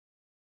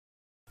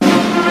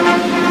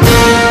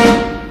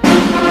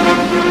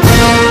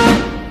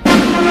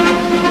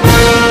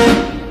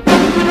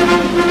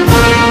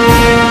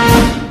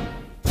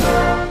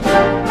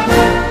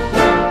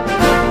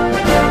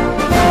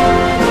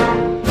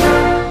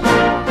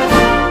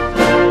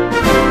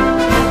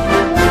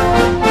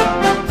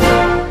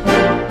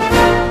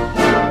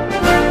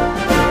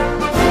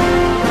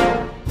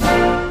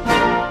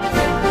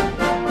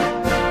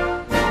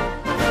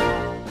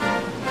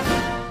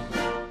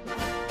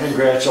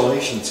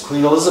congratulations,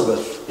 Queen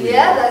Elizabeth.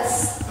 Yeah,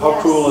 that's... How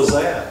cool is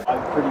that?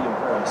 I'm pretty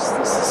impressed.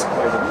 This is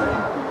quite a thing.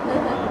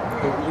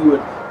 That you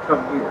would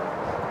come here.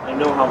 I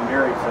know how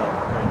Mary felt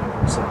kind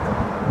of or something.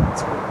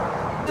 That's cool.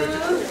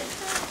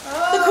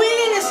 The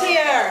Queen is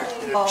here.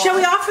 Shall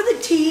we offer the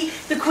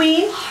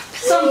Queen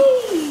some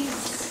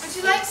Would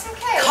you like some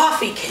cake?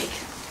 coffee cake?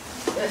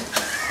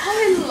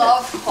 I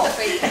love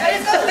coffee.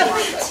 It's got to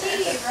be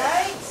tea,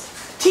 right?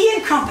 Tea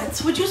and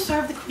crumpets. Would you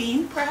serve the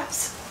Queen,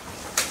 perhaps?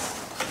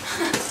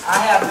 I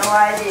have no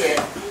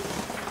idea.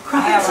 I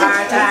have a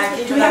hard time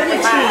Do keeping we up have any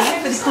with mine. tea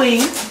for the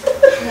Queen?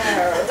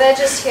 No, they're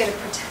just here to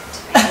protect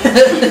me.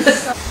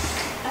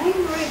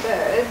 Angry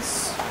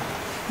birds.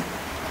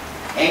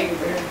 Angry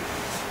bird.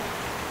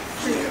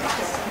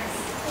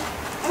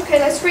 Okay,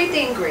 let's read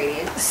the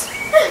ingredients.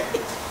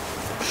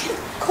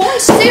 Corn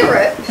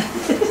syrup.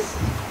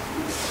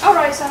 All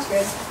right, sounds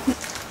good.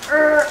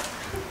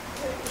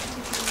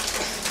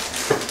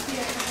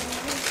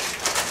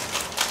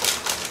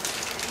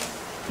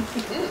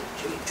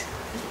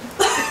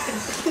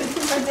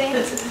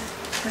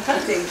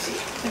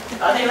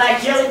 Are they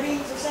like jelly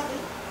beans or something?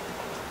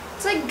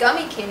 It's like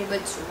gummy candy,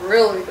 but it's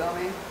really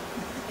gummy.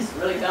 It's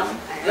really gummy.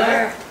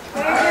 Where's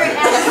your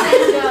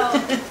accent go?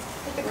 Did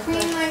the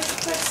Queen like to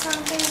put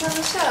some things on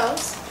the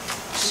shelves?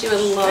 She would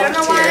love I don't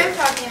know to. why I'm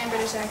talking in a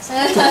British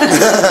accent.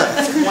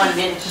 1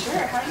 minute.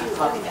 Sure, how do you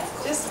Copy do that.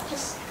 that?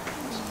 Just...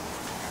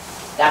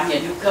 Got me a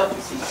new cup,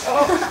 you see.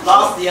 Oh.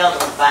 Lost the other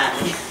one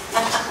finally.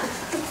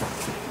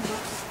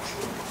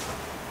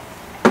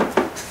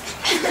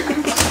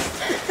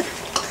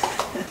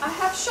 I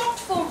have shopped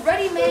for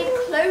ready-made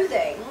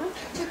clothing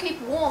to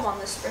keep warm on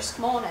this brisk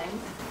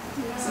morning.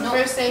 It's the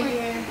first day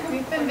here.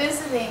 We've been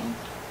visiting.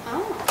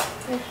 Oh.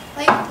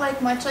 Like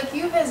much like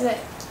you visit.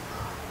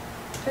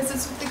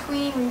 Visits with the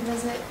Queen, we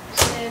visited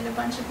a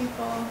bunch of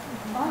people.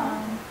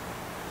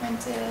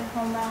 Went to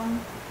homebound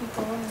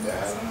people. And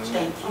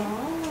Thank you.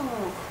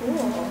 Oh,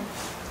 cool.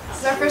 This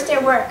is our first day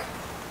of work.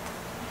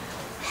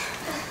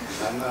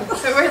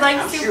 So we're like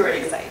I'm super sure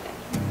excited.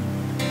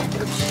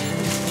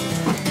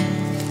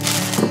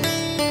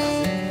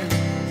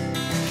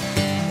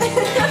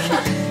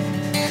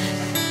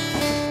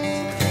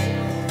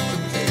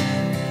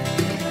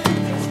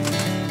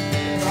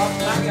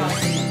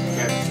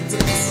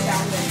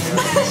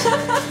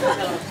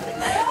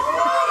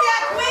 Oh,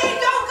 yeah, Queen,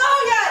 don't go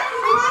yet.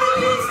 We wanted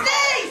you to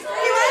stay.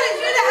 We wanted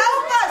you to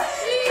help us.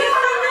 Come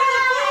on, bring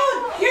the food.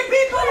 Your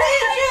people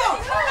need you.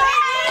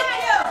 They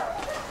need you.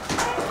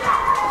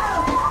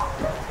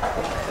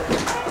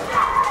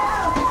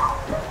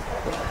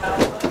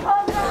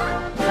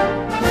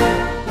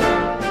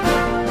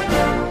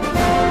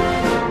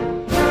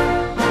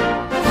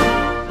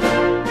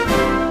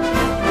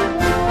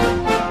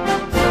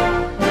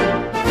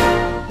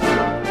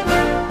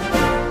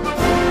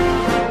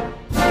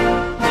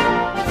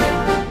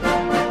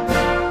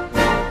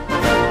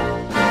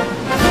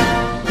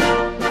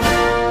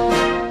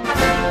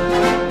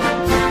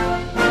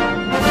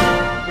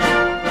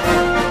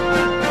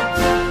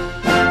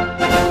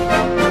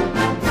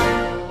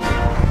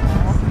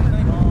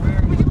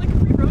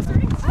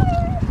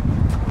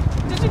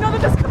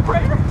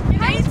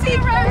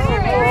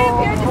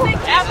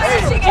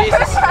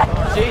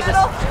 Jesus.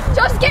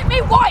 Just get me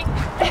white.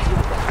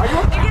 Are you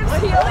healing?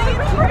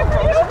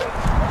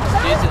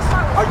 Jesus.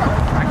 Are you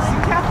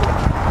practicing Catholic?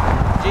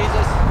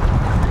 Jesus.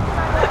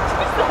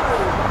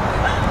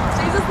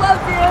 Jesus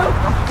loves you.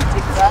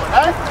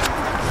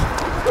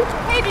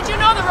 Hey, did you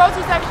know the rose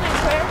was actually a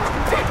prayer?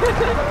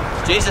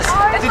 Jesus.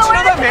 Did you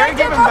know that Mary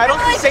gave a medal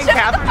to St.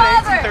 Catherine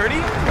in 1830?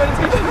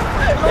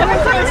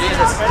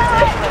 Jesus.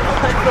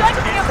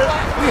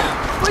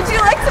 Would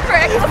you like to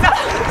pray?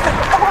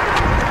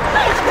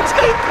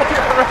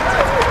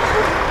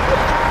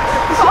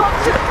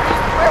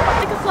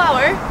 Like a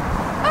flower.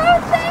 Oh,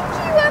 thank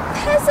you, a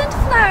peasant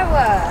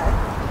flower.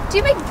 Do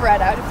you make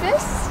bread out of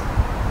this?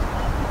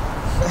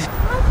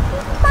 Oh,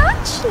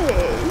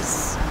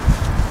 matches.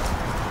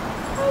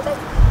 Oh,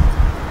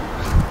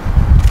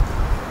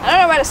 I don't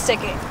know where to stick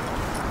it.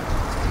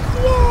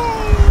 Yay!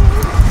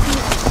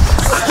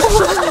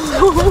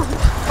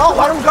 Oh,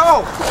 let him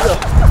go.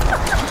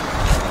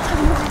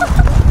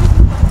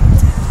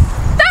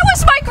 That was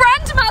my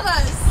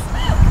grandmother's!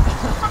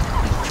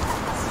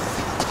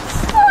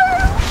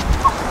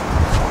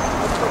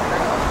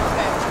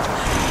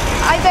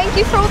 I thank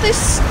you for all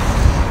this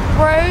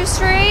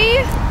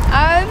rosary.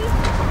 I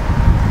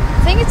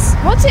think it's,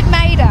 what's it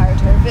made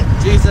out of?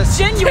 Jesus.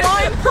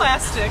 Genuine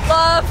plastic.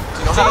 Love.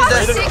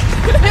 Jesus.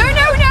 No,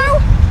 no, no!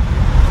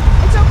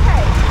 It's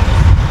okay.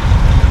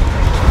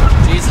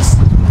 Jesus.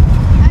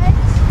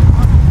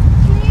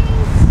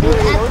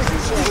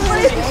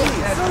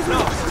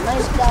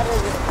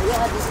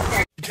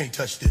 You can't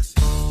touch this.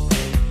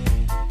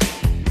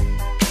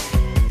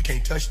 You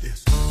can't touch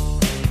this.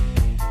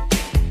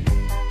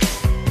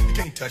 You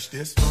can't touch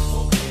this. You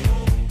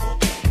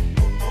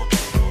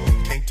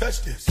can't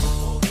touch this.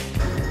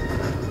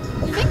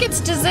 I think it's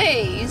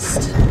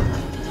diseased.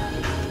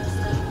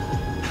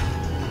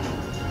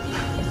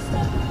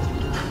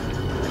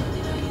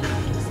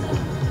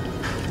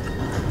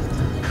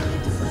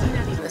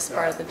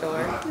 at the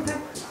door.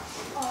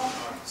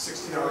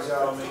 16 hours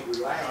out.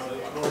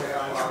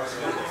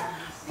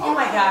 Oh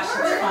my gosh,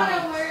 that's funny.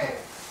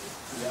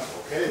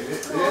 Okay,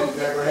 they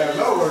never have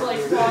no work.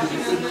 Like walking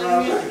and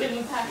then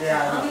getting packed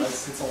Yeah, I down. know.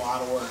 It's a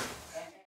lot of work.